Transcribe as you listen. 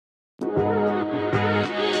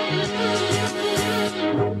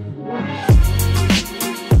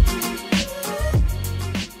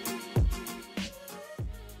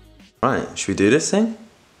Right, should we do this thing?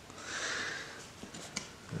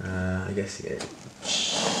 I guess, yeah.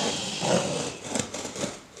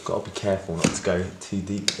 Gotta be careful not to go too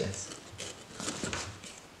deep with this.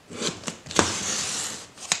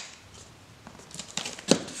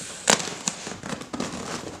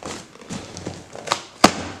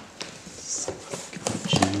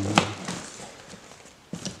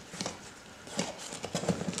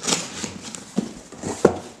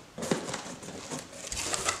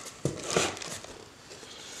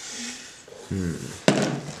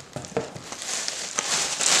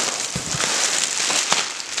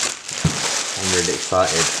 I'm really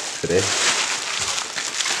excited for this.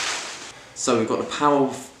 So we've got the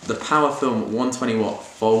PowerFilm 120 watt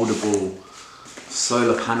foldable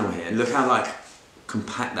solar panel here. And look how like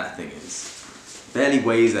compact that thing is. Barely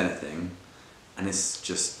weighs anything, and it's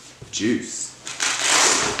just juice.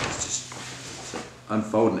 It's just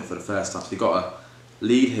unfolding it for the first time. So you've got a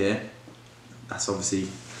lead here. That's obviously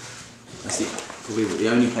probably the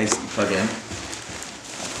only place that you plug in.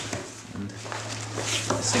 And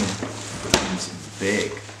this thing is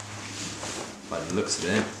big, by the looks of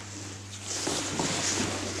it.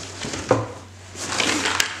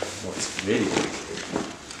 Oh, it's really big.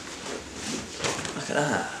 Look at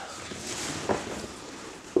that.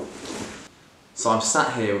 So I'm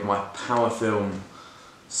sat here with my PowerFilm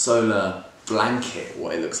Solar blanket,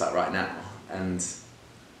 what it looks like right now, and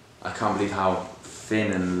I can't believe how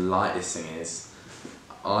thin and light this thing is.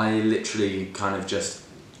 I literally kind of just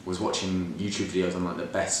was watching YouTube videos on like the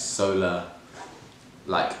best solar,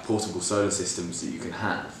 like portable solar systems that you can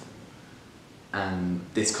have, and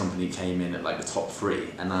this company came in at like the top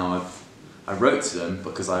 3, and now I wrote to them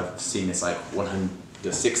because I've seen this like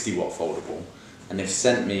 160 watt foldable, and they've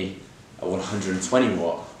sent me a 120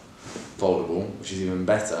 watt foldable, which is even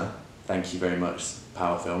better. Thank you very much,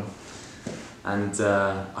 PowerFilm. And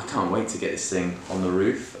I can't wait to get this thing on the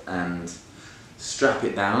roof and strap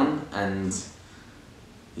it down and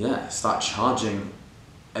yeah, start charging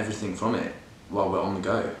everything from it while we're on the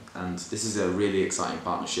go. And this is a really exciting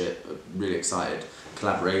partnership, a really excited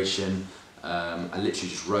collaboration. I literally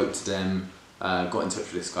just wrote to them, got in touch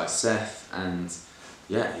with this guy Seth, and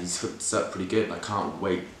yeah, he's hooked us up pretty good. I can't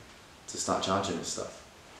wait to start charging this stuff.